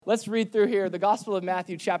Let's read through here the Gospel of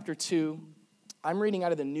Matthew chapter 2. I'm reading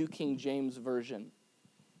out of the New King James Version.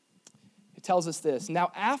 It tells us this.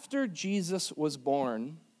 Now after Jesus was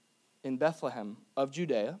born in Bethlehem of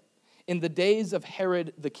Judea, in the days of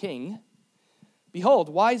Herod the king, behold,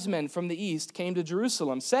 wise men from the east came to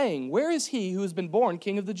Jerusalem, saying, Where is he who has been born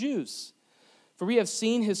King of the Jews? For we have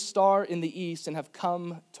seen his star in the east and have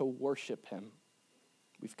come to worship him.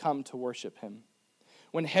 We've come to worship him.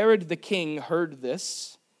 When Herod the king heard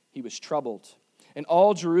this, he was troubled, and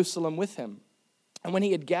all Jerusalem with him. And when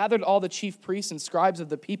he had gathered all the chief priests and scribes of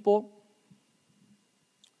the people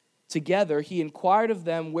together, he inquired of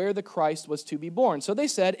them where the Christ was to be born. So they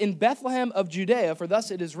said, In Bethlehem of Judea, for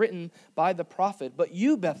thus it is written by the prophet, But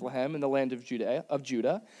you, Bethlehem, in the land of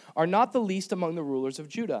Judah, are not the least among the rulers of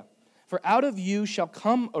Judah. For out of you shall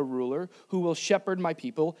come a ruler who will shepherd my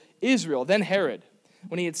people Israel. Then Herod,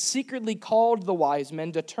 when he had secretly called the wise men,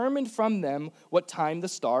 determined from them what time the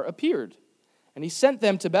star appeared. And he sent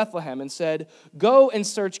them to Bethlehem and said, Go and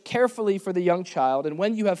search carefully for the young child, and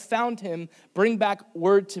when you have found him, bring back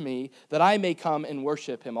word to me, that I may come and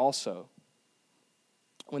worship him also.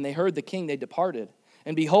 When they heard the king, they departed.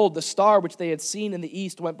 And behold, the star which they had seen in the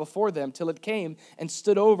east went before them, till it came and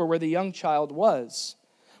stood over where the young child was.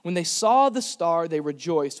 When they saw the star, they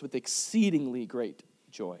rejoiced with exceedingly great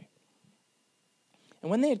joy. And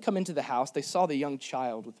when they had come into the house, they saw the young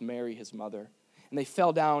child with Mary his mother. And they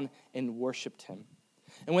fell down and worshipped him.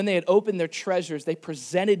 And when they had opened their treasures, they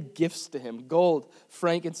presented gifts to him, gold,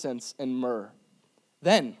 frankincense, and myrrh.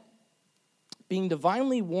 Then, being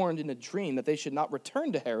divinely warned in a dream that they should not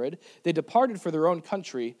return to Herod, they departed for their own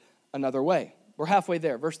country another way. We're halfway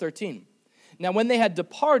there, verse 13. Now when they had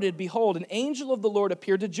departed, behold, an angel of the Lord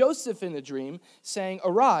appeared to Joseph in a dream, saying,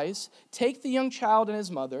 Arise, take the young child and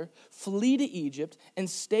his mother, flee to Egypt, and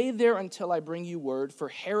stay there until I bring you word, for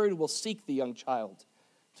Herod will seek the young child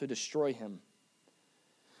to destroy him.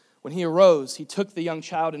 When he arose, he took the young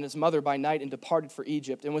child and his mother by night and departed for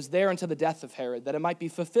Egypt, and was there until the death of Herod, that it might be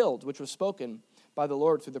fulfilled, which was spoken by the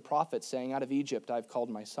Lord through the prophet, saying, Out of Egypt I have called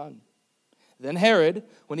my son. Then Herod,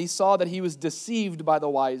 when he saw that he was deceived by the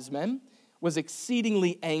wise men, was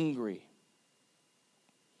exceedingly angry.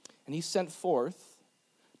 And he sent forth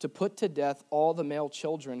to put to death all the male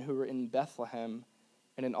children who were in Bethlehem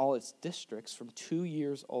and in all its districts from 2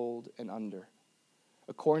 years old and under,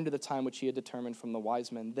 according to the time which he had determined from the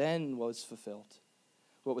wise men. Then was fulfilled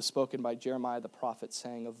what was spoken by Jeremiah the prophet,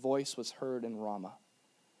 saying, A voice was heard in Ramah,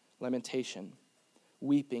 lamentation,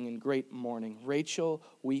 weeping and great mourning, Rachel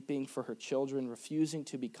weeping for her children, refusing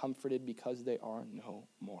to be comforted because they are no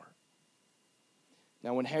more.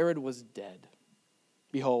 Now when Herod was dead,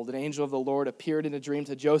 behold, an angel of the Lord appeared in a dream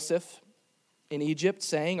to Joseph in Egypt,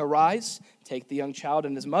 saying, Arise, take the young child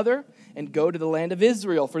and his mother, and go to the land of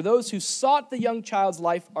Israel, for those who sought the young child's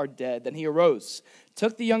life are dead. Then he arose,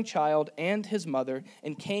 took the young child and his mother,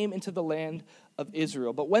 and came into the land of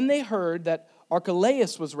Israel. But when they heard that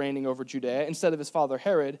Archelaus was reigning over Judea instead of his father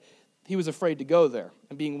Herod, he was afraid to go there.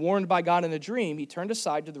 And being warned by God in a dream, he turned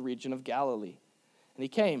aside to the region of Galilee. And he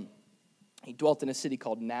came. He dwelt in a city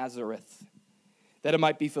called Nazareth, that it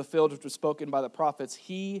might be fulfilled which was spoken by the prophets,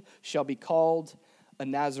 he shall be called a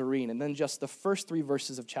Nazarene. And then just the first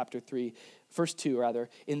first two rather.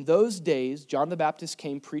 In those days, John the Baptist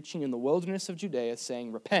came preaching in the wilderness of Judea,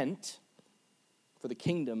 saying, Repent, for the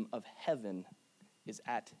kingdom of heaven is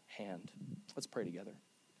at hand. Let's pray together.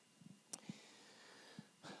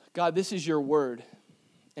 God, this is your word,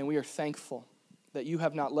 and we are thankful that you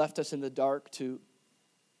have not left us in the dark to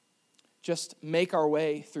just make our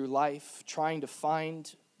way through life, trying to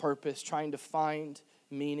find purpose, trying to find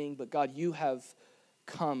meaning. But God, you have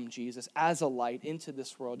come, Jesus, as a light into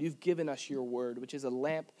this world. You've given us your word, which is a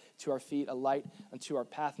lamp to our feet, a light unto our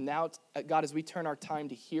path. Now, God, as we turn our time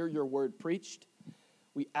to hear your word preached,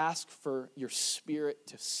 we ask for your spirit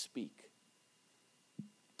to speak.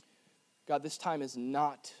 God, this time is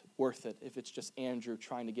not worth it if it's just Andrew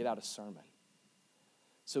trying to get out a sermon.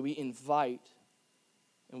 So we invite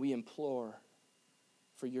and we implore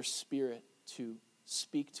for your spirit to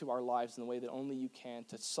speak to our lives in the way that only you can,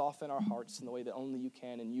 to soften our hearts in the way that only you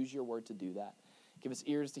can, and use your word to do that. Give us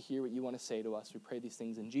ears to hear what you want to say to us. We pray these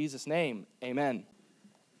things in Jesus' name. Amen.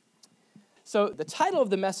 So the title of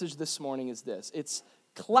the message this morning is this. It's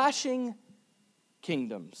Clashing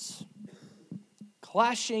Kingdoms.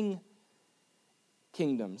 Clashing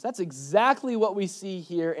Kingdoms. That's exactly what we see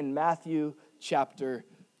here in Matthew chapter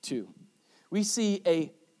 2. We see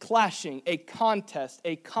a clashing, a contest,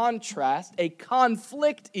 a contrast, a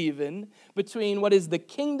conflict even between what is the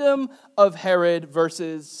kingdom of Herod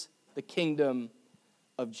versus the kingdom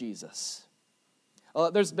of Jesus.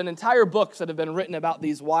 There's been entire books that have been written about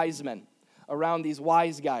these wise men, around these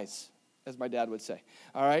wise guys, as my dad would say,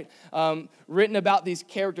 all right? Written about these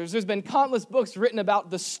characters. There's been countless books written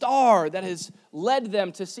about the star that has led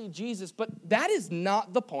them to see Jesus, but that is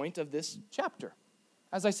not the point of this chapter.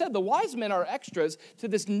 As I said, the wise men are extras to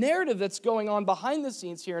this narrative that's going on behind the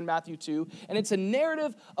scenes here in Matthew 2, and it's a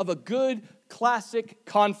narrative of a good, classic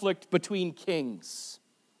conflict between kings.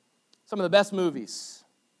 Some of the best movies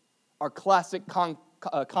are classic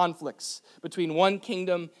conflicts between one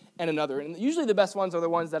kingdom and another. And usually the best ones are the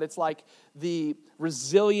ones that it's like the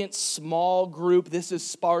resilient small group, this is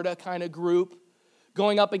Sparta kind of group,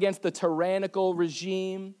 going up against the tyrannical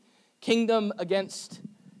regime, kingdom against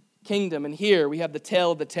kingdom. And here we have the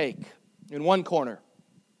tail of the tape. In one corner,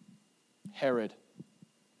 Herod.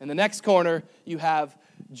 In the next corner, you have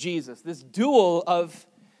Jesus. This duel of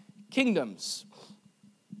kingdoms.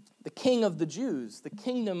 The king of the Jews, the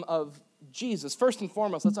kingdom of Jesus. First and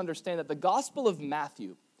foremost, let's understand that the Gospel of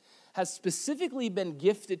Matthew has specifically been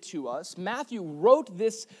gifted to us. Matthew wrote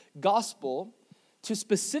this gospel to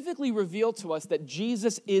specifically reveal to us that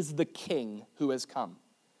Jesus is the king who has come.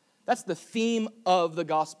 That's the theme of the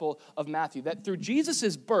Gospel of Matthew, that through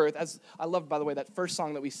Jesus' birth, as I love, by the way, that first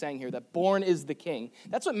song that we sang here, that born is the King,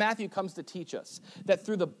 that's what Matthew comes to teach us, that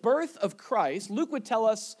through the birth of Christ, Luke would tell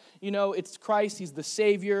us, it's Christ, he's the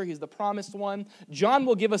Savior, he's the promised one. John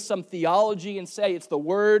will give us some theology and say it's the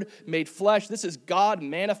Word made flesh. This is God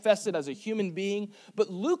manifested as a human being.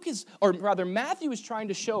 But Matthew is trying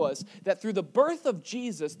to show us that through the birth of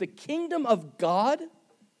Jesus, the kingdom of God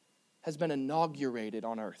has been inaugurated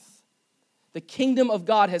on earth. The kingdom of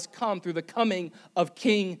God has come through the coming of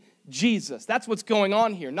King Jesus. That's what's going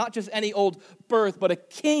on here. Not just any old birth, but a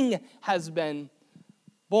king has been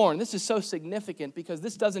born. This is so significant because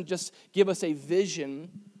this doesn't just give us a vision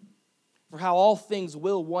for how all things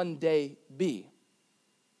will one day be.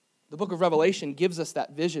 The book of Revelation gives us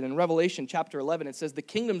that vision. In Revelation chapter 11, it says, the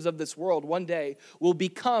kingdoms of this world one day will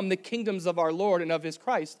become the kingdoms of our Lord and of his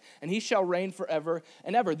Christ, and he shall reign forever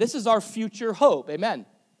and ever. This is our future hope. Amen.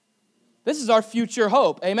 This is our future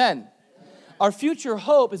hope. Amen. Our future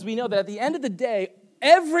hope is we know that at the end of the day,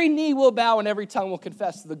 every knee will bow and every tongue will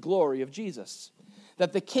confess the glory of Jesus.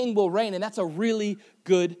 That the king will reign, and that's a really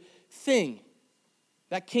good thing.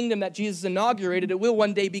 That kingdom that Jesus inaugurated, it will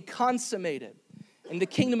one day be consummated. And the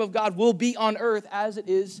kingdom of God will be on earth as it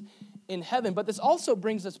is in heaven. But this also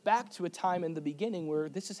brings us back to a time in the beginning where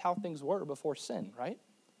this is how things were before sin, right?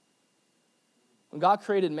 When God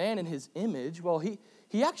created man in his image, well, he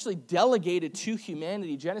actually delegated to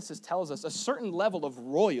humanity, Genesis tells us, a certain level of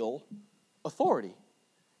royal authority.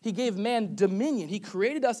 He gave man dominion. He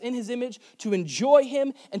created us in his image to enjoy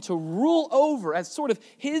him and to rule over as sort of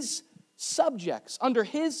his subjects. Under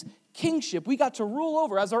his kingship, we got to rule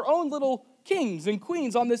over as our own little kings and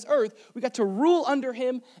queens on this earth. We got to rule under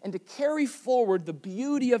him and to carry forward the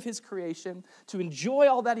beauty of his creation, to enjoy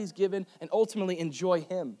all that he's given, and ultimately enjoy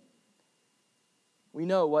him. We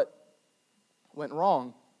know what went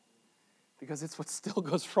wrong because it's what still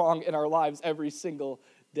goes wrong in our lives every single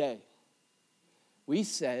day. We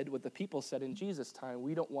said what the people said in Jesus' time,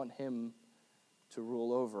 we don't want him to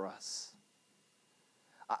rule over us.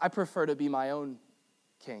 I prefer to be my own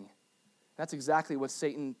king. That's exactly what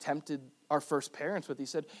Satan tempted our first parents with. He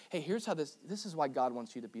said, hey, here's how this is why God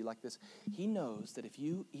wants you to be like this. He knows that if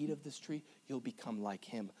you eat of this tree, you'll become like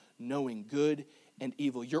him, knowing good and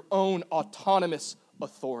evil, your own autonomous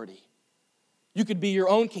authority. You could be your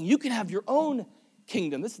own king. You can have your own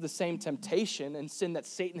kingdom. This is the same temptation and sin that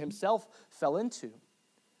Satan himself fell into.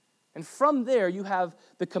 And from there, you have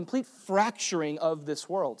the complete fracturing of this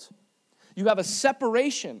world. You have a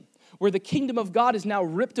separation where the kingdom of God is now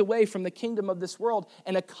ripped away from the kingdom of this world,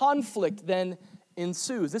 and a conflict then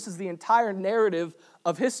ensues. This is the entire narrative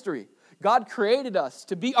of history. God created us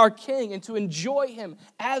to be our king and to enjoy him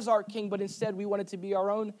as our king, but instead we wanted to be our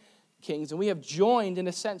own kings. And we have joined, in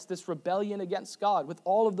a sense, this rebellion against God with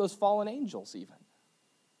all of those fallen angels even.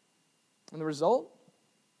 And the result?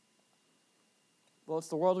 Well, it's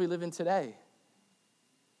the world we live in today.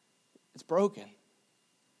 It's broken.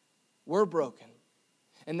 We're broken.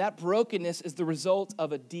 And that brokenness is the result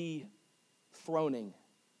of a dethroning.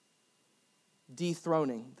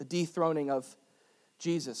 The dethroning of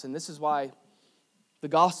Jesus. And this is why the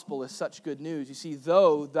gospel is such good news. You see,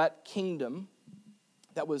 though that kingdom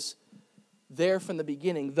that was there from the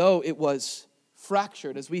beginning, though it was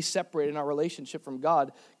fractured, as we separate in our relationship from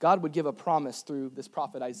God, God would give a promise through this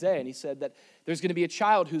prophet Isaiah. And he said that there's going to be a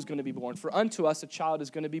child who's going to be born. For unto us a child is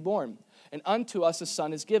going to be born, and unto us a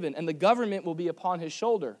son is given. And the government will be upon his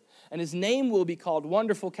shoulder. And his name will be called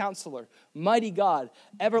Wonderful Counselor, Mighty God,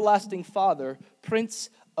 Everlasting Father, Prince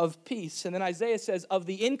of Peace. And then Isaiah says, of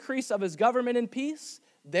the increase of his government and peace,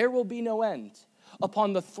 there will be no end.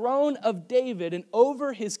 Upon the throne of David and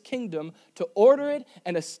over his kingdom, to order it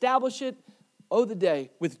and establish it, oh, the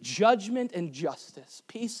day, with judgment and justice,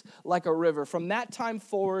 peace like a river. From that time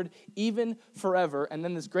forward, even forever. And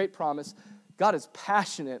then this great promise, God is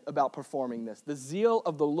passionate about performing this. The zeal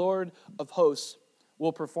of the Lord of hosts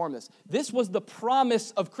will perform this. This was the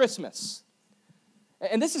promise of Christmas.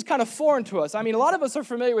 And this is kind of foreign to us. I mean, a lot of us are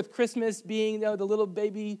familiar with Christmas being, the little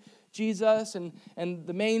baby Jesus and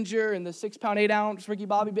the manger and the 6-pound, 8-ounce Ricky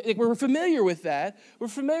Bobby. We're familiar with that. We're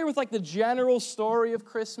familiar with the general story of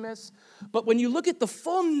Christmas. But when you look at the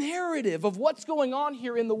full narrative of what's going on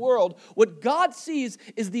here in the world, what God sees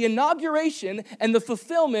is the inauguration and the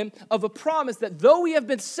fulfillment of a promise that though we have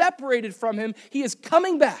been separated from him, he is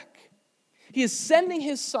coming back. He is sending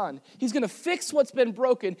his son. He's going to fix what's been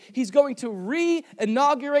broken. He's going to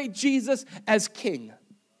re-inaugurate Jesus as king,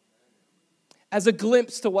 as a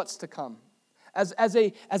glimpse to what's to come, as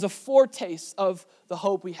a foretaste of the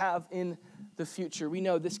hope we have in the future. We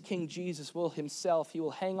know this King Jesus will himself, he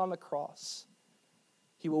will hang on the cross.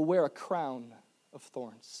 He will wear a crown of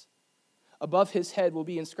thorns. Above his head will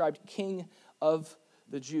be inscribed King of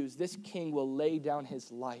the Jews. This king will lay down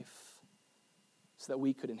his life so that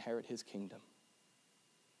we could inherit his kingdom.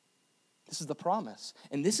 This is the promise.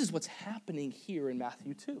 And this is what's happening here in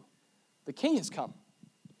Matthew 2. The king has come.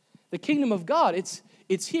 The kingdom of God,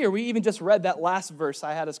 it's here. We even just read that last verse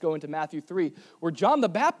I had us go into Matthew 3, where John the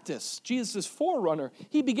Baptist, Jesus' forerunner,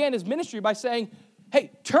 he began his ministry by saying,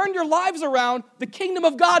 hey, turn your lives around. The kingdom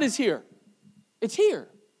of God is here. It's here.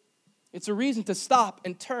 It's a reason to stop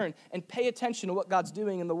and turn and pay attention to what God's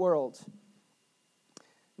doing in the world.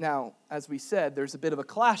 Now, as we said, there's a bit of a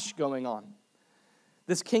clash going on.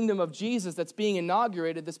 This kingdom of Jesus that's being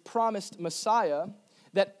inaugurated, this promised Messiah,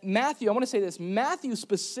 that Matthew, I want to say this, Matthew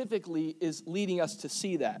specifically is leading us to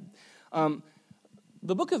see that.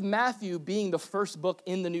 The book of Matthew being the first book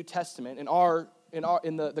in the New Testament, in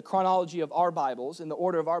the chronology of our Bibles, in the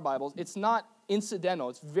order of our Bibles, it's not incidental.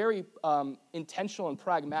 It's very intentional and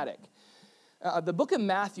pragmatic. The book of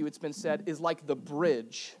Matthew, it's been said, is like the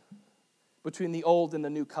bridge between the Old and the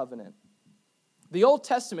New Covenant. The Old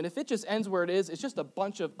Testament, if it just ends where it is, it's just a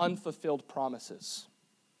bunch of unfulfilled promises.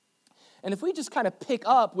 And if we just kind of pick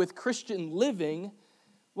up with Christian living,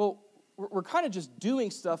 well, we're kind of just doing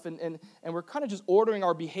stuff and we're kind of just ordering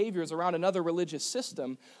our behaviors around another religious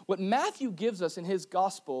system. What Matthew gives us in his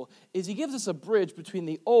gospel is he gives us a bridge between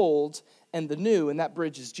the old and the new, and that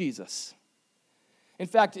bridge is Jesus. In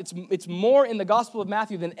fact, it's more in the Gospel of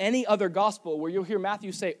Matthew than any other gospel where you'll hear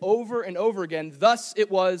Matthew say over and over again, thus it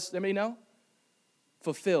was, anybody know?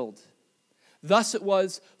 Fulfilled. Thus it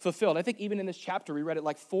was fulfilled. I think even in this chapter we read it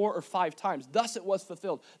 4 or 5 times. Thus it was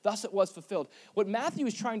fulfilled. Thus it was fulfilled. What Matthew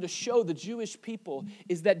is trying to show the Jewish people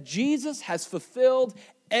is that Jesus has fulfilled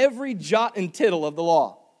every jot and tittle of the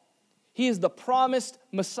law. He is the promised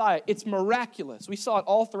Messiah. It's miraculous. We saw it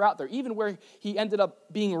all throughout there, even where he ended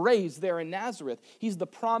up being raised there in Nazareth. He's the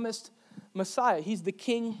promised Messiah. He's the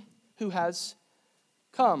King who has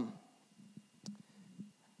come.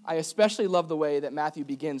 I especially love the way that Matthew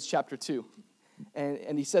begins chapter 2.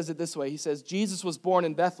 And he says it this way. He says, Jesus was born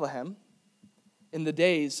in Bethlehem in the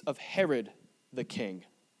days of Herod the king.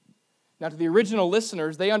 Now, to the original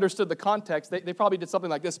listeners, they understood the context. They probably did something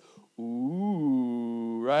like this.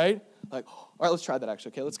 Ooh, right? All right, let's try that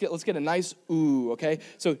actually. Okay, let's get a nice ooh, okay?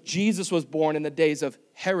 So Jesus was born in the days of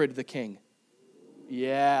Herod the king.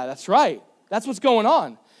 Yeah, that's right. That's what's going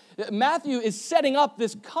on. Matthew is setting up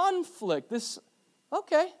this conflict,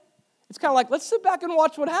 okay. It's kind of like, let's sit back and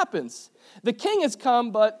watch what happens. The king has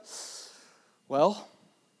come, but, well,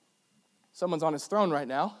 someone's on his throne right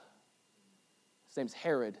now. His name's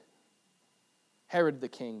Herod. Herod the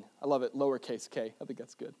king. I love it, lowercase k. I think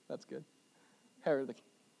that's good. That's good. Herod the king.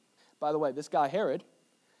 By the way, this guy Herod,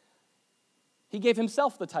 he gave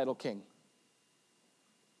himself the title king.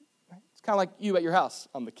 Right? It's kind of like you at your house.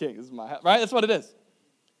 I'm the king. This is my house. Right? That's what it is.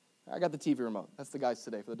 I got the TV remote. That's the guys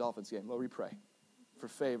today for the Dolphins game. Well, we pray for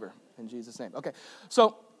favor in Jesus' name. Okay,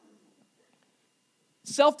 so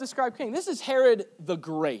self-described king. This is Herod the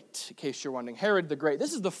Great, in case you're wondering. Herod the Great.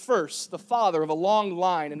 This is the father of a long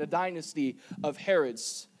line in a dynasty of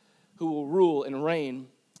Herods who will rule and reign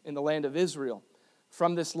in the land of Israel.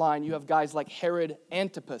 From this line, you have guys like Herod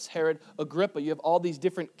Antipas, Herod Agrippa. You have all these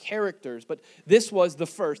different characters, but this was the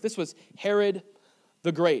first. This was Herod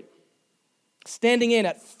the Great, standing in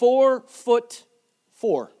at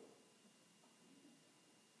 4'4".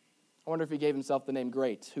 I wonder if he gave himself the name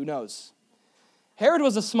Great. Who knows? Herod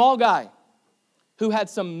was a small guy who had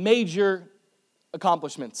some major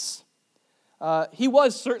accomplishments. He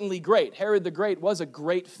was certainly great. Herod the Great was a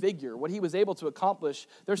great figure. What he was able to accomplish,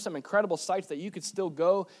 there's some incredible sites that you could still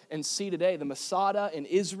go and see today. The Masada in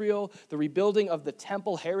Israel, the rebuilding of the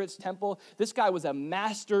temple, Herod's temple. This guy was a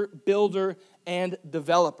master builder and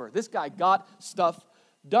developer. This guy got stuff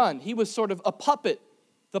done. He was sort of a puppet,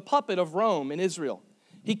 the puppet of Rome in Israel.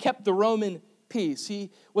 He kept the Roman peace.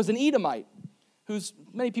 He was an Edomite, whose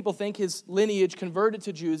many people think his lineage converted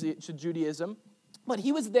to Judaism. But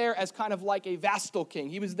he was there as kind of like a vassal king.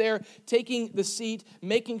 He was there taking the seat,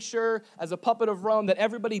 making sure as a puppet of Rome that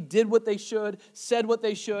everybody did what they should, said what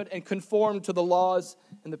they should, and conformed to the laws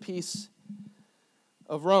and the peace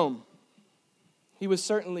of Rome. He was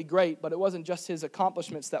certainly great, but it wasn't just his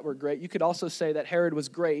accomplishments that were great. You could also say that Herod was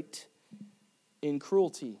great in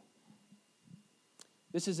cruelty.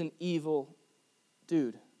 This is an evil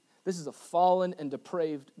dude. This is a fallen and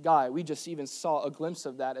depraved guy. We just even saw a glimpse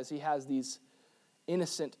of that as he has these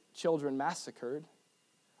innocent children massacred,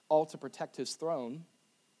 all to protect his throne.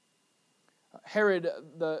 Herod,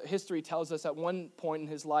 the history tells us at one point in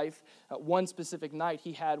his life, at one specific night,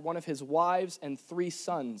 he had one of his wives and 3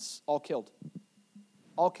 sons all killed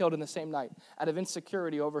in the same night out of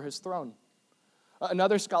insecurity over his throne.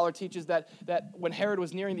 Another scholar teaches that when Herod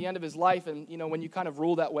was nearing the end of his life, and when you kind of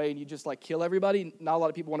rule that way and you just kill everybody, not a lot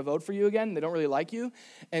of people want to vote for you again. They don't really like you.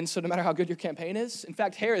 And so no matter how good your campaign is, in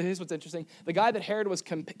fact, Herod, here's what's interesting. The guy that Herod was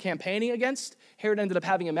campaigning against, Herod ended up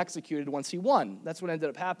having him executed once he won. That's what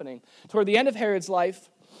ended up happening. Toward the end of Herod's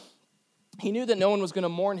life, he knew that no one was going to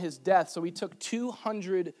mourn his death, so he took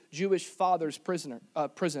 200 Jewish fathers prisoner.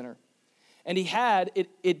 And he had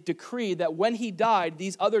it decreed that when he died,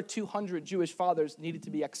 these other 200 Jewish fathers needed to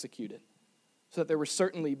be executed so that there would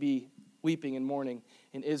certainly be weeping and mourning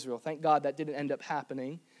in Israel. Thank God that didn't end up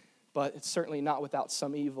happening, but it's certainly not without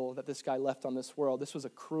some evil that this guy left on this world. This was a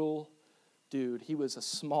cruel dude. He was a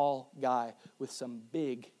small guy with some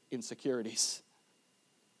big insecurities.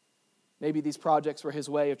 Maybe these projects were his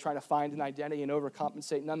way of trying to find an identity and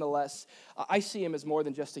overcompensate. Nonetheless, I see him as more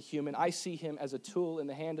than just a human. I see him as a tool in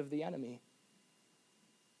the hand of the enemy.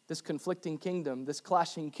 This conflicting kingdom, this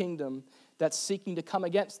clashing kingdom that's seeking to come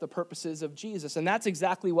against the purposes of Jesus. And that's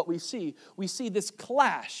exactly what we see. We see this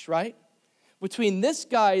clash, right? Between this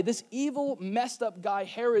guy, this evil, messed up guy,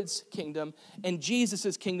 Herod's kingdom, and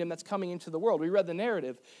Jesus' kingdom that's coming into the world. We read the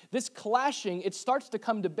narrative. This clashing, it starts to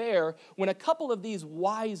come to bear when a couple of these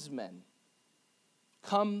wise men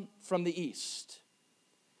come from the east.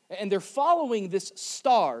 And they're following this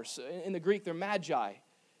stars. In the Greek, they're magi.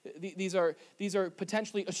 These are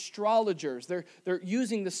potentially astrologers. They're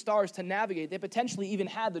using the stars to navigate. They potentially even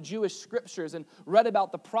had the Jewish scriptures and read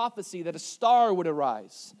about the prophecy that a star would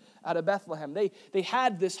arise out of Bethlehem. They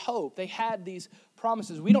had this hope. They had these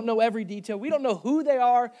promises. We don't know every detail. We don't know who they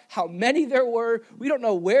are, how many there were. We don't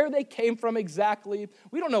know where they came from exactly.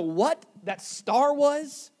 We don't know what that star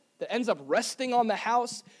was that ends up resting on the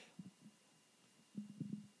house.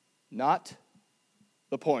 Not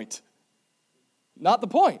the point. Not the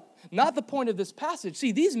point. Not the point of this passage.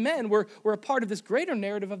 See, these men were a part of this greater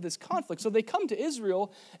narrative of this conflict. So they come to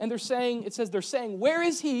Israel and they're saying, where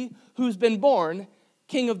is he who's been born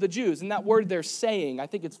King of the Jews? And that word they're saying, I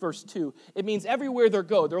think it's verse 2, it means everywhere they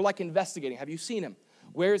go, they're like investigating. Have you seen him?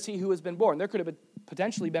 Where is he who has been born? There could have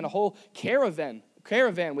potentially been a whole caravan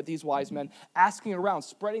with these wise men asking around,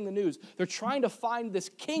 spreading the news. They're trying to find this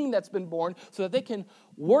king that's been born so that they can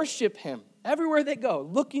worship him everywhere they go,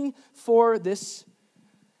 looking for this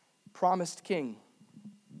promised king.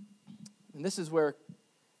 And this is where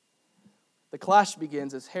the clash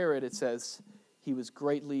begins. As Herod, it says, he was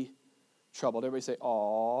greatly troubled. Everybody say,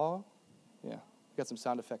 "Aw." Yeah, we got some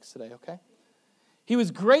sound effects today, okay? He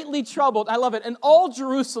was greatly troubled. I love it. And all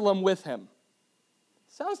Jerusalem with him.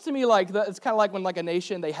 Sounds to me like it's kind of like when a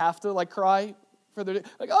nation, they have to cry for their,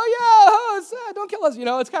 oh yeah, sad, don't kill us.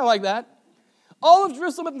 It's kind of like that. All of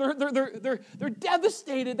Jerusalem, they're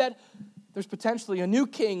devastated that there's potentially a new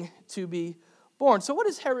king to be born. So what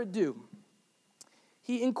does Herod do?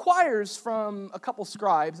 He inquires from a couple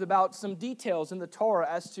scribes about some details in the Torah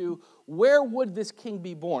as to where would this king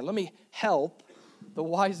be born. Let me help the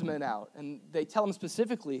wise men out. And they tell him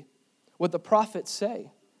specifically what the prophets say.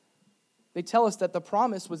 They tell us that the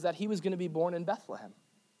promise was that he was going to be born in Bethlehem.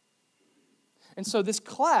 And so this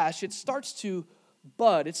clash, it starts to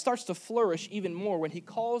But it starts to flourish even more when he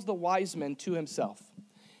calls the wise men to himself.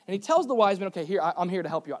 And he tells the wise men, okay, here, I'm here to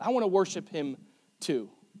help you out. I want to worship him too.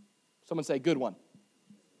 Someone say, good one.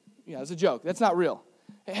 Yeah, it's a joke. That's not real.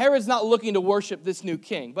 Herod's not looking to worship this new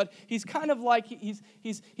king, but he's kind of like,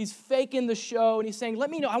 he's faking the show, and he's saying,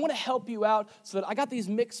 let me know, I want to help you out so that I got these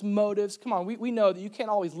mixed motives. Come on, we know that you can't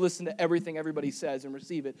always listen to everything everybody says and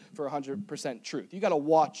receive it for 100% truth. You got to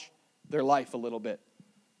watch their life a little bit.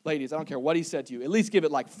 Ladies, I don't care what he said to you. At least give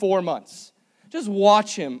it like 4 months. Just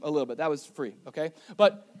watch him a little bit. That was free, okay?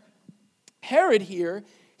 But Herod here,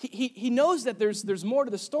 he knows that there's more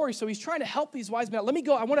to the story, so he's trying to help these wise men out. Let me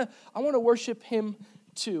go. I want to worship him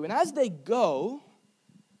too. And as they go,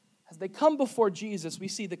 as they come before Jesus, we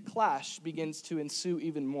see the clash begins to ensue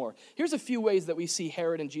even more. Here's a few ways that we see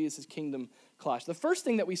Herod and Jesus' kingdom clash. The first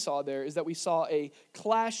thing that we saw there is that we saw a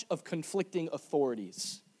clash of conflicting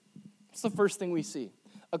authorities. That's the first thing we see.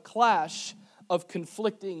 A clash of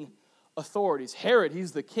conflicting authorities. Herod,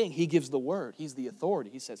 he's the king. He gives the word. He's the authority.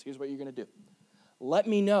 He says, here's what you're going to do. Let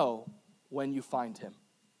me know when you find him.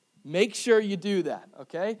 Make sure you do that,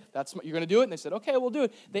 okay? You're going to do it? And they said, okay, we'll do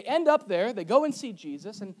it. They end up there. They go and see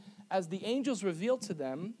Jesus. And as the angels reveal to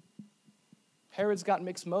them, Herod's got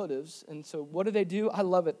mixed motives. And so what do? I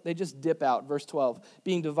love it. They just dip out. Verse 12.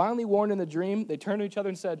 Being divinely warned in the dream, they turned to each other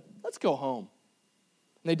and said, let's go home.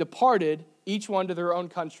 And they departed, each one to their own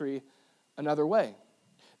country, another way.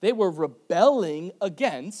 They were rebelling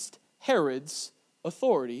against Herod's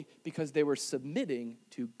authority because they were submitting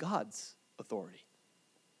to God's authority.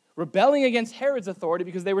 Rebelling against Herod's authority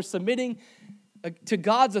because they were submitting to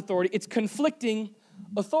God's authority. It's conflicting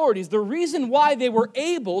authorities. The reason why they were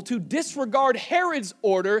able to disregard Herod's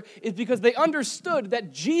order is because they understood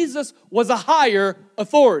that Jesus was a higher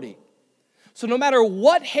authority. So no matter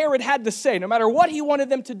what Herod had to say, no matter what he wanted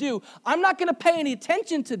them to do, I'm not going to pay any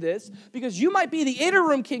attention to this because you might be the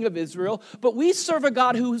interim king of Israel, but we serve a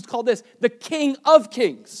God who's called this the King of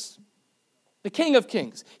Kings. The King of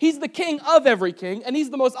Kings. He's the king of every king, and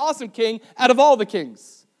he's the most awesome king out of all the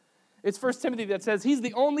kings. It's 1 Timothy that says he's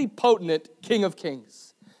the only potent King of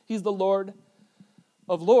Kings. He's the Lord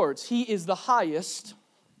of Lords. He is the highest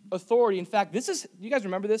authority. In fact, you guys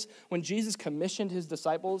remember this? When Jesus commissioned his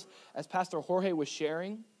disciples, as Pastor Jorge was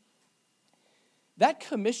sharing, that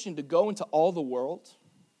commission to go into all the world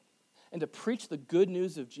and to preach the good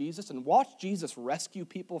news of Jesus and watch Jesus rescue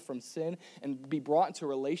people from sin and be brought into a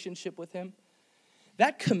relationship with him,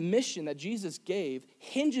 that commission that Jesus gave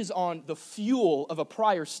hinges on the fuel of a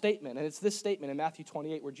prior statement. And it's this statement in Matthew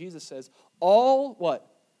 28 where Jesus says, all what?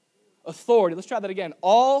 Authority. Let's try that again.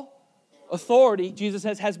 All authority, Jesus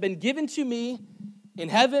says, has been given to me in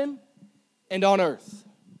heaven and on earth.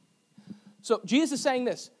 So Jesus is saying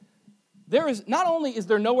this. Not only is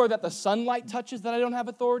there nowhere that the sunlight touches that I don't have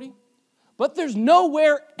authority, but there's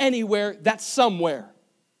nowhere, anywhere, that's somewhere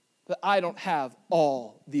that I don't have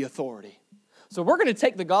all the authority. So we're going to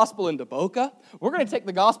take the gospel into Boca. We're going to take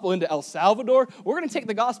the gospel into El Salvador. We're going to take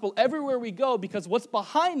the gospel everywhere we go because what's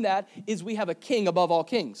behind that is we have a king above all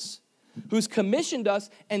kings who's commissioned us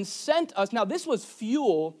and sent us. Now, this was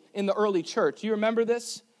fuel in the early church. Do you remember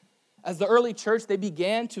this? As the early church, they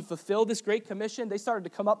began to fulfill this great commission, they started to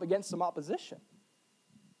come up against some opposition.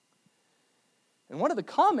 And one of the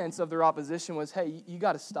comments of their opposition was, hey, you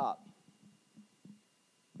got to stop.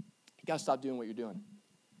 You got to stop doing what you're doing.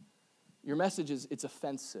 Your message it's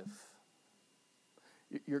offensive.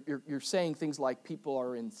 You're saying things like people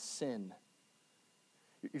are in sin.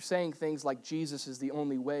 You're saying things like Jesus is the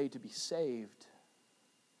only way to be saved.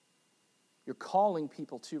 You're calling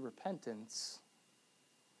people to repentance.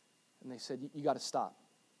 And they said, you got to stop.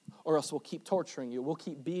 Or else we'll keep torturing you. We'll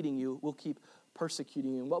keep beating you. We'll keep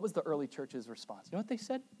persecuting you. And what was the early church's response? You know what they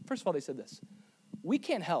said? First of all, they said this. We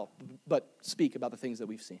can't help but speak about the things that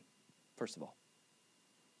we've seen, first of all.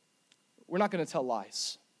 We're not going to tell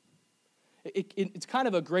lies. It's kind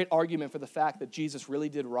of a great argument for the fact that Jesus really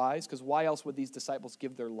did rise, because why else would these disciples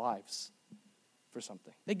give their lives for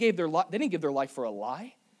something? They didn't give their life for a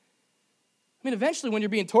lie. I mean, eventually when you're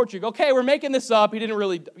being tortured, you go, okay, we're making this up. He didn't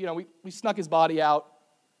really, we snuck his body out.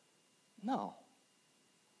 No.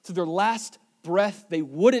 To their last breath, they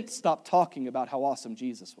wouldn't stop talking about how awesome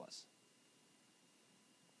Jesus was.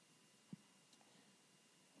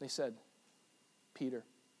 They said, Peter,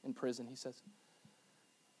 in prison, he says,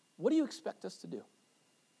 what do you expect us to do?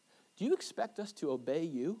 Do you expect us to obey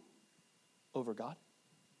you over God?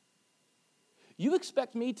 You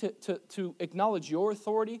expect me to acknowledge your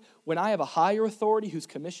authority when I have a higher authority who's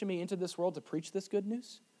commissioned me into this world to preach this good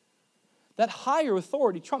news? That higher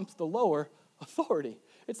authority trumps the lower authority.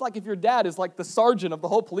 It's like if your dad is like the sergeant of the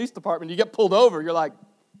whole police department, you get pulled over, you're like,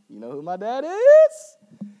 You know who my dad is?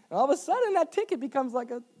 And all of a sudden, that ticket becomes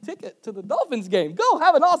like a ticket to the Dolphins game. Go,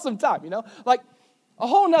 have an awesome time, Like a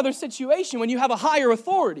whole nother situation when you have a higher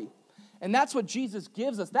authority. And that's what Jesus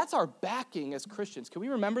gives us. That's our backing as Christians. Can we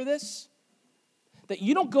remember this? That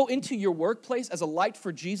you don't go into your workplace as a light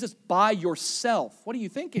for Jesus by yourself. What are you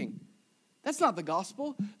thinking? That's not the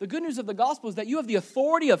gospel. The good news of the gospel is that you have the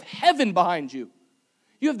authority of heaven behind you.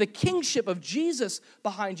 You have the kingship of Jesus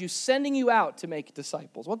behind you, sending you out to make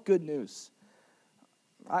disciples. What good news.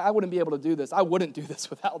 I wouldn't be able to do this. I wouldn't do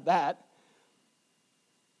this without that.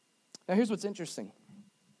 Now here's what's interesting.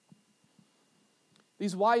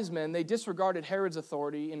 These wise men, they disregarded Herod's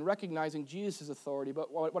authority in recognizing Jesus' authority.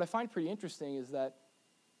 But what I find pretty interesting is that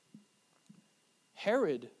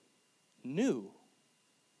Herod knew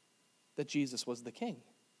that Jesus was the king.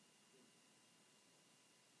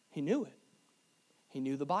 He knew it. He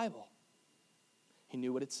knew the Bible. He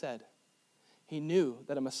knew what it said. He knew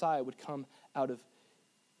that a Messiah would come out of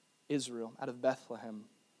Israel, out of Bethlehem.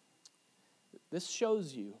 This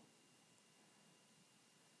shows you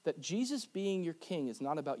that Jesus being your king is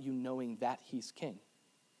not about you knowing that he's king.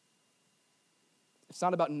 It's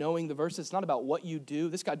not about knowing the verses. It's not about what you do.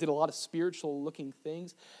 This guy did a lot of spiritual-looking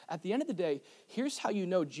things. At the end of the day, here's how you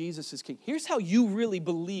know Jesus is king. Here's how you really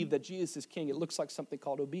believe that Jesus is king. It looks like something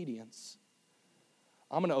called obedience.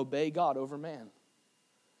 I'm going to obey God over man.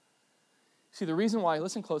 See, the reason why,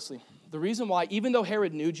 listen closely, the reason why, even though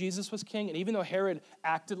Herod knew Jesus was king, and even though Herod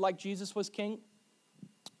acted like Jesus was king,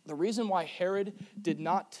 the reason why Herod did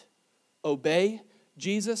not obey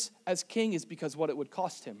Jesus as king is because what it would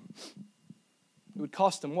cost him. It would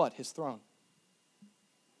cost him what? His throne.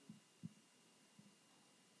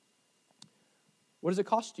 What does it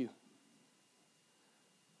cost you?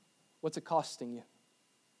 What's it costing you?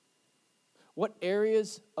 What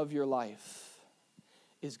areas of your life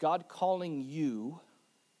is God calling you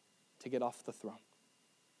to get off the throne?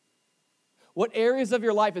 What areas of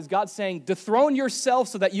your life is God saying, dethrone yourself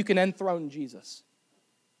so that you can enthrone Jesus?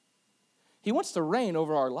 He wants to reign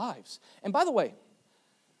over our lives. And by the way,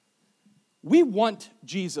 we want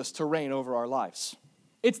Jesus to reign over our lives.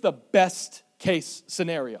 It's the best case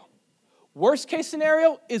scenario. Worst case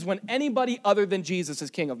scenario is when anybody other than Jesus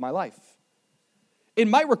is king of my life. It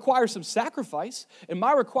might require some sacrifice. It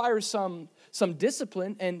might require some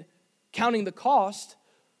discipline and counting the cost.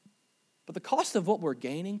 But the cost of what we're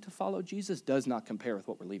gaining to follow Jesus does not compare with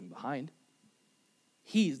what we're leaving behind.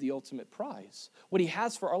 He's the ultimate prize, what he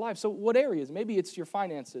has for our lives. So what areas? Maybe it's your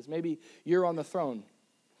finances. Maybe you're on the throne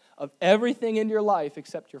of everything in your life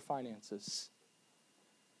except your finances.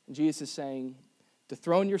 And Jesus is saying,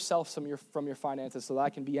 dethrone yourself from your finances so that I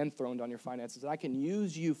can be enthroned on your finances, and I can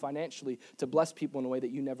use you financially to bless people in a way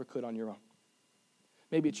that you never could on your own.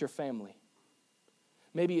 Maybe it's your family.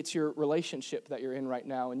 Maybe it's your relationship that you're in right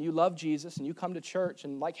now, and you love Jesus, and you come to church,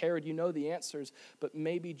 and like Herod, you know the answers, but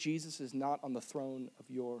maybe Jesus is not on the throne of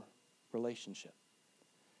your relationship.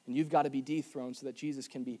 And you've got to be dethroned so that Jesus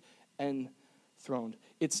can be enthroned.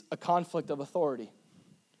 It's a conflict of authority.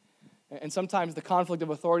 And sometimes the conflict of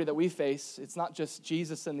authority that we face, it's not just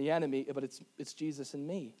Jesus and the enemy, but it's Jesus and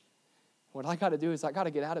me. What I got to do is I got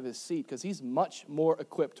to get out of his seat because he's much more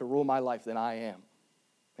equipped to rule my life than I am.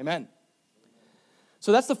 Amen.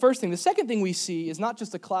 So that's the first thing. The second thing we see is not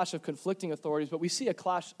just a clash of conflicting authorities, but we see a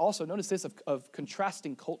clash also, notice this, of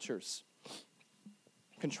contrasting cultures.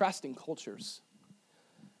 Contrasting cultures.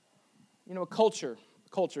 You know, a culture,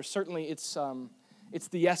 certainly it's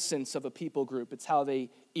the essence of a people group. It's how they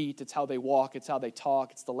eat, it's how they walk, it's how they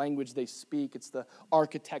talk, it's the language they speak, it's the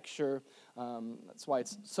architecture. That's why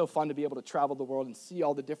it's so fun to be able to travel the world and see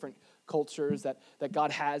all the different cultures that God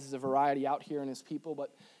has as a variety out here in his people.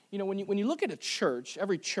 But you know, when you look at a church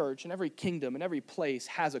and every kingdom and every place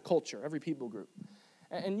has a culture, every people group.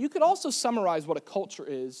 And you could also summarize what a culture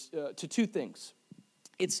is to two things.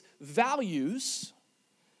 It's values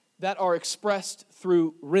that are expressed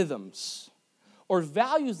through rhythms, or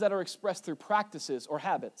values that are expressed through practices or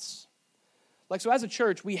habits. Like, so as a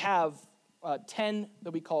church, we have 10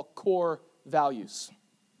 that we call core values,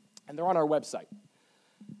 and they're on our website.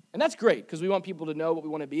 And that's great, because we want people to know what we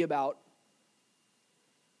want to be about.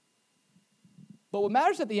 But what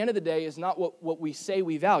matters at the end of the day is not what we say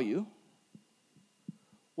we value.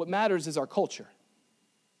 What matters is our culture.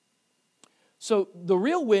 So the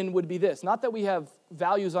real win would be this, not that we have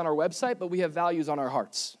values on our website, but we have values on our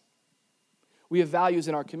hearts. We have values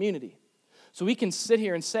in our community. So we can sit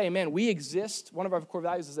here and say, man, we exist. One of our core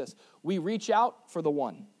values is this. We reach out for the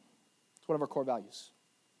one. It's one of our core values.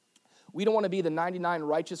 We don't want to be the 99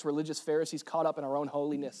 righteous religious Pharisees caught up in our own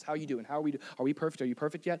holiness. How are you doing? How are we doing? Are we perfect? Are you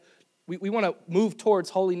perfect yet? We want to move towards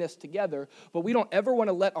holiness together, but we don't ever want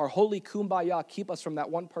to let our holy kumbaya keep us from that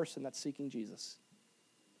one person that's seeking Jesus.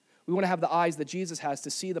 We want to have the eyes that Jesus has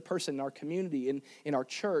to see the person in our community, in our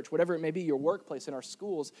church, whatever it may be, your workplace, in our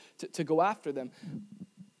schools, to go after them.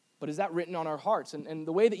 But is that written on our hearts? And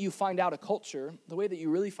the way that you find out a culture, the way that you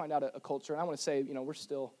really find out a culture, and I want to say, we're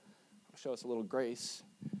still, show us a little grace.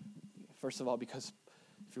 First of all, because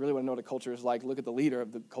if you really want to know what a culture is like, look at the leader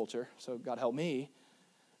of the culture. So God help me.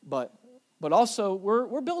 But also,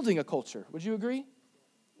 we're building a culture. Would you agree?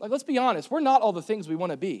 Like, let's be honest. We're not all the things we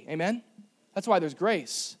want to be. Amen? That's why there's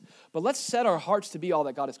grace. But let's set our hearts to be all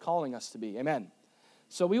that God is calling us to be. Amen?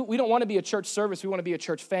 So we don't want to be a church service. We want to be a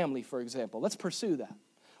church family, for example. Let's pursue that.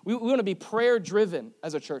 We want to be prayer-driven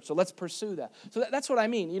as a church, so let's pursue that. So that's what I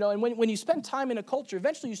mean. And when you spend time in a culture,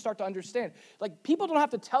 eventually you start to understand. Like, people don't have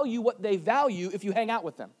to tell you what they value if you hang out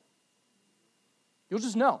with them. You'll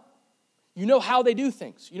just know. You know how they do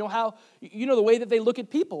things. You know the way that they look at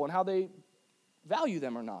people and how they value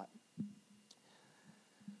them or not.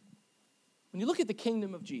 When you look at the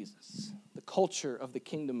kingdom of Jesus, the culture of the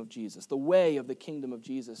kingdom of Jesus, the way of the kingdom of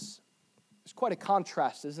Jesus, there's quite a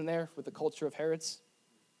contrast, isn't there, with the culture of Herod's?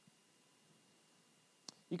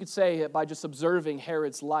 You could say by just observing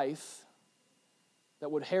Herod's life that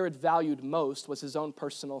what Herod valued most was his own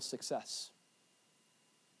personal success.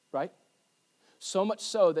 Right? So much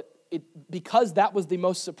so that because that was the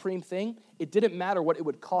most supreme thing, it didn't matter what it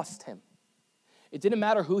would cost him. It didn't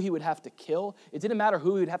matter who he would have to kill. It didn't matter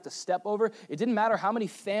who he would have to step over. It didn't matter how many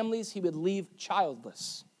families he would leave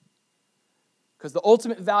childless. Because the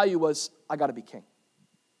ultimate value was, I got to be king.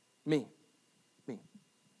 Me.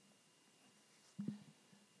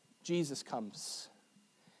 Jesus comes.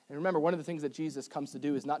 And remember, one of the things that Jesus comes to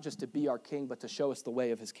do is not just to be our king, but to show us the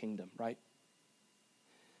way of his kingdom, right?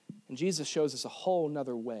 And Jesus shows us a whole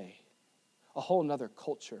nother way, a whole nother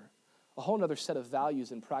culture, a whole nother set of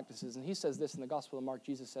values and practices. And he says this in the Gospel of Mark.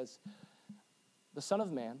 Jesus says, the Son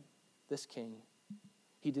of Man, this king,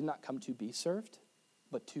 he did not come to be served,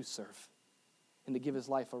 but to serve, and to give his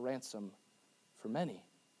life a ransom for many.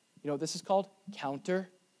 You know what this is called?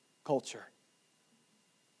 Counter-culture.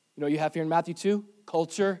 You know what you have here in Matthew 2?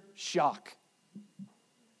 Culture shock.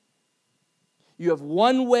 You have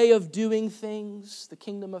one way of doing things, the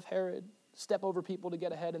kingdom of Herod, step over people to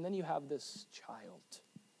get ahead, and then you have this child.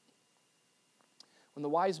 When the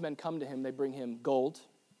wise men come to him, they bring him gold,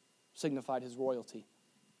 signified his royalty.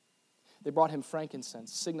 They brought him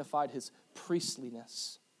frankincense, signified his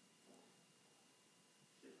priestliness.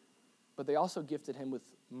 But they also gifted him with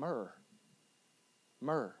myrrh.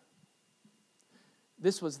 Myrrh.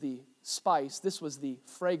 This was the spice, this was the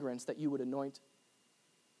fragrance that you would anoint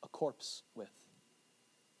a corpse with.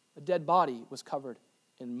 A dead body was covered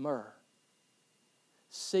in myrrh,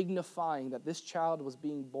 signifying that this child was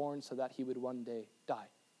being born so that he would one day die.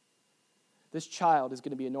 This child is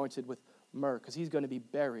going to be anointed with myrrh because he's going to be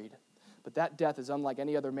buried. But that death is unlike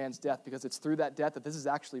any other man's death because it's through that death that this is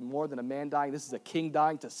actually more than a man dying. This is a king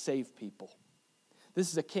dying to save people. This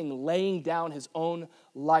is a king laying down his own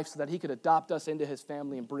life so that he could adopt us into his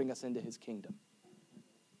family and bring us into his kingdom.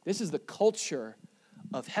 This is the culture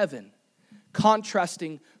of heaven,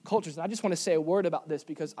 contrasting cultures. And I just want to say a word about this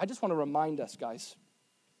because I just want to remind us, guys,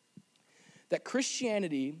 that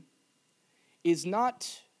Christianity is not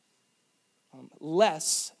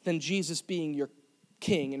less than Jesus being your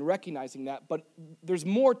king and recognizing that, but there's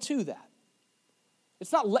more to that.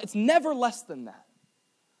 It's never less than that.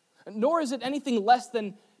 Nor is it anything less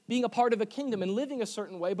than being a part of a kingdom and living a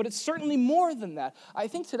certain way, but it's certainly more than that. I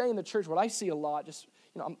think today in the church, what I see a lot,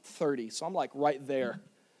 I'm 30, so I'm like right there.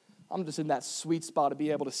 I'm just in that sweet spot to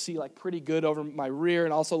be able to see like pretty good over my rear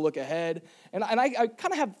and also look ahead. And I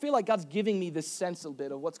kind of feel like God's giving me this sense a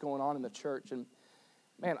bit of what's going on in the church. And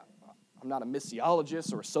man, I'm not a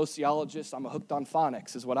missiologist or a sociologist. I'm a hooked on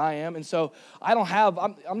phonics is what I am. And so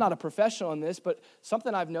I'm not a professional in this, but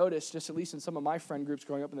something I've noticed, just at least in some of my friend groups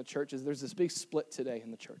growing up in the church, is there's this big split today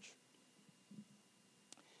in the church.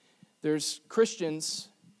 There's Christians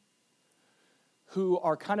who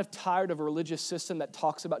are kind of tired of a religious system that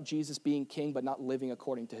talks about Jesus being king but not living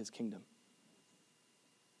according to his kingdom.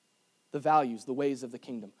 The values, the ways of the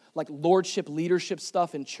kingdom. Like lordship, leadership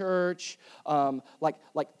stuff in church, like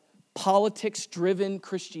politics-driven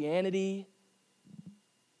Christianity.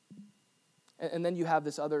 And then you have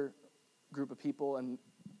this other group of people, and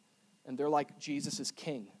they're like, Jesus is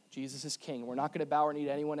king. Jesus is king. We're not going to bow our knee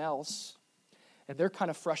to anyone else. And they're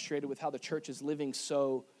kind of frustrated with how the church is living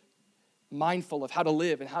so mindful of how to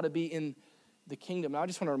live and how to be in the kingdom. And I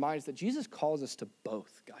just want to remind us that Jesus calls us to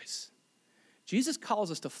both, guys. Jesus calls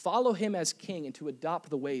us to follow him as king and to adopt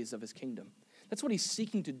the ways of his kingdom. That's what he's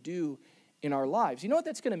seeking to do in our lives. You know what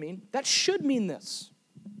that's going to mean? That should mean this.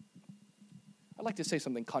 I'd like to say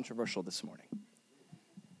something controversial this morning.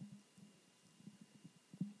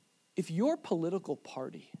 If your political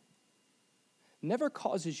party never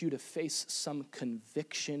causes you to face some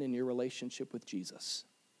conviction in your relationship with Jesus,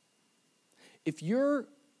 if your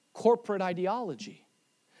corporate ideology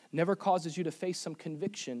never causes you to face some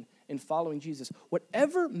conviction in following Jesus,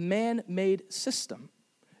 whatever man-made system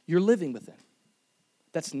you're living within,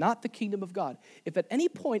 that's not the kingdom of God, if at any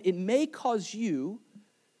point it may cause you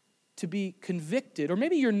to be convicted, or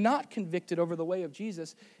maybe you're not convicted over the way of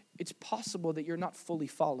Jesus, it's possible that you're not fully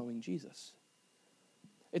following Jesus.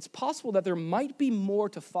 It's possible that there might be more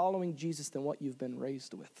to following Jesus than what you've been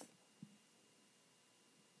raised with.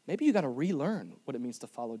 Maybe you got to relearn what it means to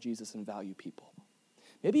follow Jesus and value people.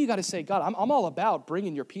 Maybe you got to say, God, I'm all about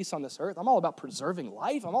bringing your peace on this earth. I'm all about preserving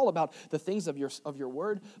life. I'm all about the things of your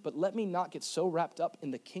word. But let me not get so wrapped up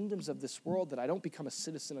in the kingdoms of this world that I don't become a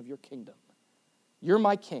citizen of your kingdom. You're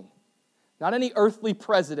my king, not any earthly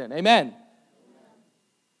president. Amen.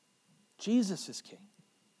 Jesus is king.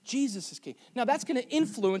 Jesus is king. Now, that's going to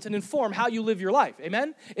influence and inform how you live your life.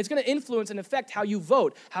 Amen? It's going to influence and affect how you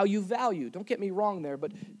vote, how you value. Don't get me wrong there,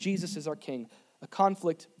 but Jesus is our king. A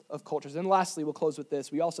conflict of cultures. And lastly, we'll close with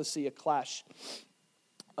this. We also see a clash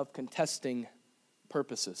of contesting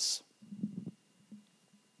purposes.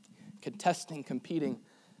 Contesting, competing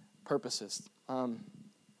purposes.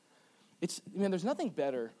 There's nothing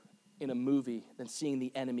better in a movie than seeing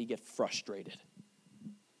the enemy get frustrated.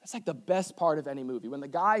 That's like the best part of any movie. When the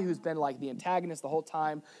guy who's been like the antagonist the whole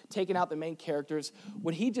time, taking out the main characters,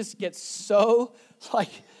 when he just gets so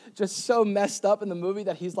messed up in the movie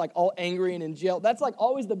that he's like all angry and in jail, that's like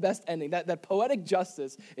always the best ending. That poetic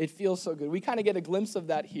justice, it feels so good. We kind of get a glimpse of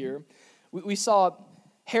that here. We saw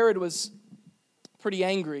Herod was pretty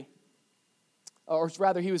angry, or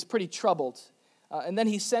rather he was pretty troubled. And then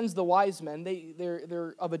he sends the wise men.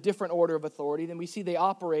 They're of a different order of authority. Then we see the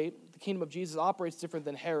kingdom of Jesus operates different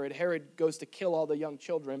than Herod. Herod goes to kill all the young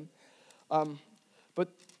children. But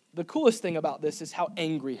the coolest thing about this is how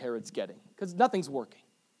angry Herod's getting, because nothing's working.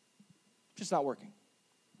 Just not working.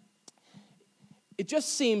 It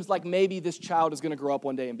just seems like maybe this child is going to grow up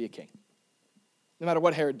one day and be a king, no matter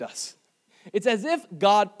what Herod does. It's as if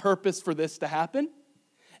God purposed for this to happen,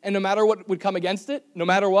 and no matter what would come against it, no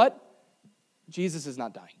matter what, Jesus is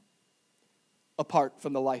not dying, apart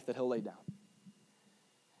from the life that he'll lay down.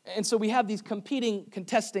 And so we have these competing,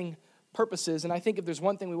 contesting purposes, and I think if there's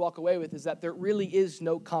one thing we walk away with is that there really is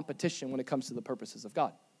no competition when it comes to the purposes of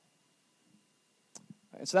God.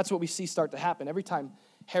 And so that's what we see start to happen. Every time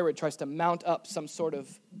Herod tries to mount up some sort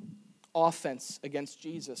of offense against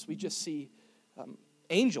Jesus, we just see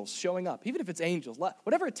angels showing up, even if it's angels,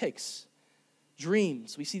 whatever it takes.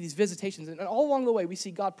 Dreams, we see these visitations, and all along the way, we see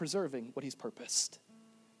God preserving what he's purposed.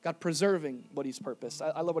 God preserving what he's purposed.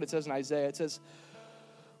 I love what it says in Isaiah. It says,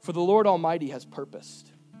 "For the Lord Almighty has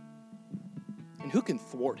purposed, and who can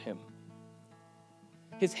thwart him?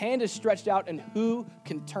 His hand is stretched out, and who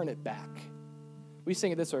can turn it back?" We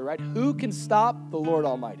sing it this way, right? Who can stop the Lord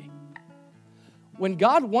Almighty? When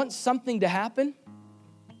God wants something to happen,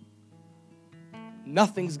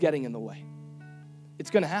 nothing's getting in the way. It's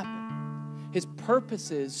going to happen. His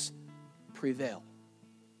purposes prevail.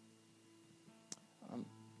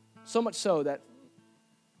 So much so that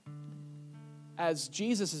as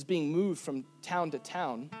Jesus is being moved from town to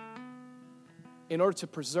town in order to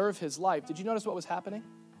preserve his life, did you notice what was happening?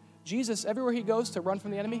 Jesus, everywhere he goes to run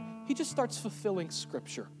from the enemy, he just starts fulfilling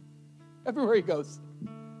Scripture. Everywhere he goes.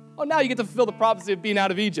 Oh, now you get to fulfill the prophecy of being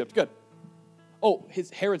out of Egypt. Good. Oh,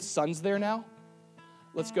 Herod's son's there now?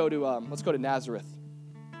 Let's go to Nazareth.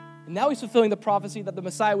 And now he's fulfilling the prophecy that the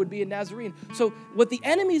Messiah would be a Nazarene. So what the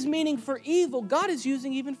enemy's meaning for evil, God is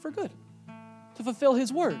using even for good, to fulfill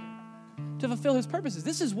his word, to fulfill his purposes.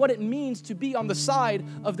 This is what it means to be on the side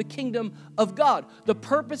of the kingdom of God. The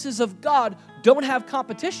purposes of God don't have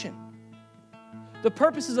competition. The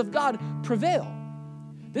purposes of God prevail.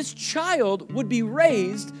 This child would be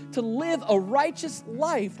raised to live a righteous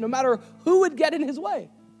life no matter who would get in his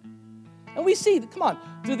way. And we see, come on,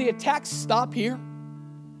 do the attacks stop here?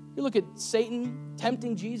 You look at Satan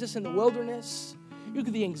tempting Jesus in the wilderness. You look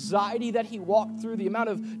at the anxiety that he walked through, the amount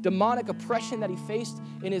of demonic oppression that he faced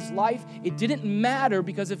in his life. It didn't matter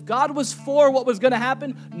because if God was for what was going to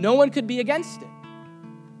happen, no one could be against it.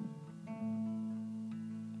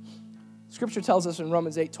 Scripture tells us in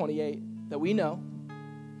Romans 8:28 that we know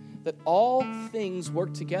that all things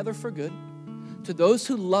work together for good to those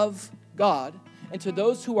who love God and to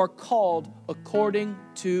those who are called according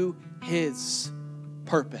to his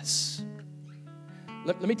purpose.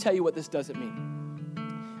 Let me tell you what this doesn't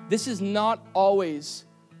mean. This is not always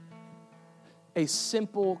a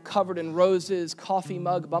simple, covered in roses, coffee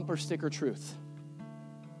mug, bumper sticker truth.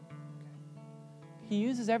 He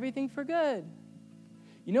uses everything for good.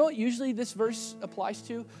 You know what usually this verse applies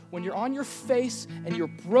to? When you're on your face and you're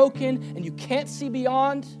broken and you can't see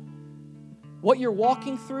beyond what you're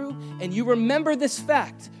walking through, and you remember this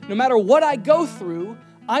fact: no matter what I go through,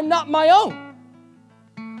 I'm not my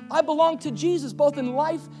own. I belong to Jesus both in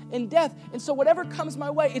life and death. And so whatever comes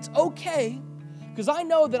my way, it's okay, because I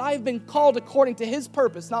know that I've been called according to His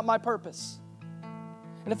purpose, not my purpose.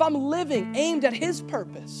 And if I'm living aimed at His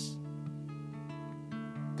purpose,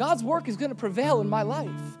 God's work is going to prevail in my life.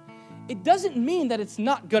 It doesn't mean that it's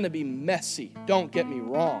not going to be messy. Don't get me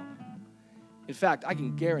wrong. In fact, I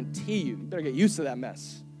can guarantee you better get used to that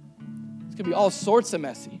mess. It's going to be all sorts of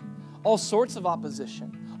messy, all sorts of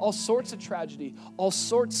opposition, all sorts of tragedy, all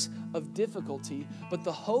sorts of difficulty. But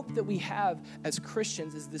the hope that we have as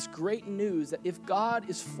Christians is this great news that if God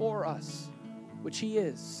is for us, which He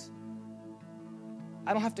is,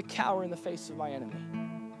 I don't have to cower in the face of my enemy.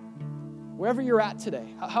 Wherever you're at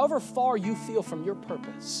today, however far you feel from your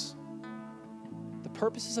purpose, the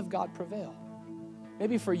purposes of God prevail.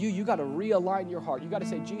 Maybe for you, you got to realign your heart. You got to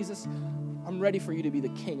say, Jesus, I'm ready for you to be the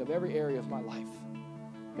king of every area of my life.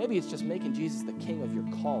 Maybe it's just making Jesus the king of your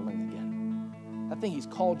calling again. That thing He's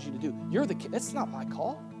called you to do. You're the king. That's not my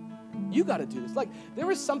call. You got to do this. Like, there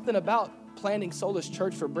was something about planting Solas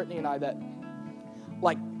Church for Brittany and I that,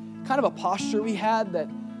 like, kind of a posture we had that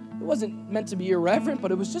it wasn't meant to be irreverent,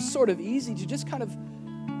 but it was just sort of easy to just kind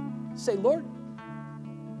of say, Lord,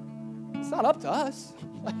 it's not up to us.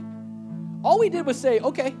 Like, all we did was say,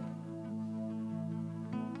 okay.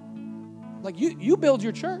 Like, you build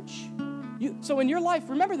your church. So in your life,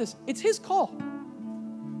 remember this, it's His call.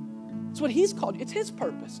 It's what He's called you. It's His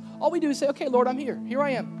purpose. All we do is say, okay, Lord, I'm here. Here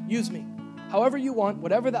I am. Use me. However you want,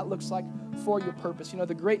 whatever that looks like for your purpose. You know,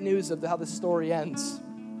 the great news of how this story ends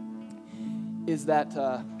is that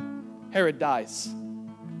Herod dies.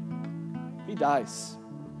 He dies.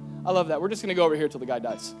 I love that. We're just going to go over here till the guy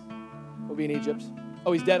dies. We'll be in Egypt.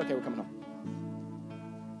 Oh, he's dead? Okay, we're coming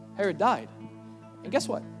home. Herod died. And guess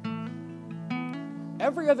what?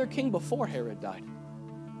 Every other king before Herod died.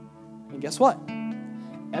 And guess what?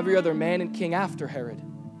 Every other man and king after Herod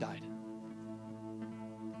died.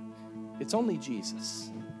 It's only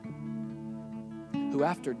Jesus who,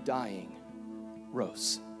 after dying,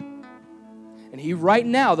 rose. And He right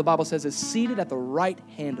now, the Bible says, is seated at the right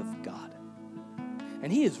hand of God.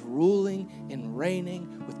 And He is ruling and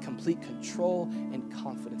reigning with complete control and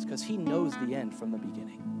confidence because He knows the end from the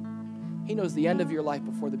beginning. He knows the end of your life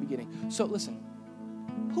before the beginning. So listen,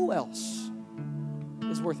 who else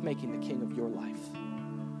is worth making the king of your life?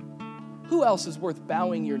 Who else is worth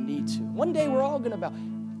bowing your knee to? One day we're all going to bow.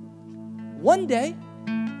 One day,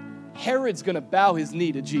 Herod's going to bow his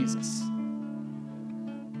knee to Jesus.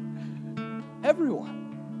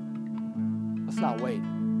 Everyone. Let's not wait.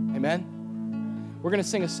 Amen? We're going to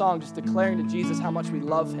sing a song just declaring to Jesus how much we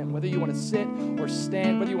love Him. Whether you want to sit or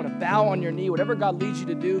stand, whether you want to bow on your knee, whatever God leads you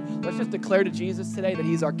to do, let's just declare to Jesus today that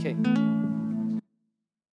He's our King.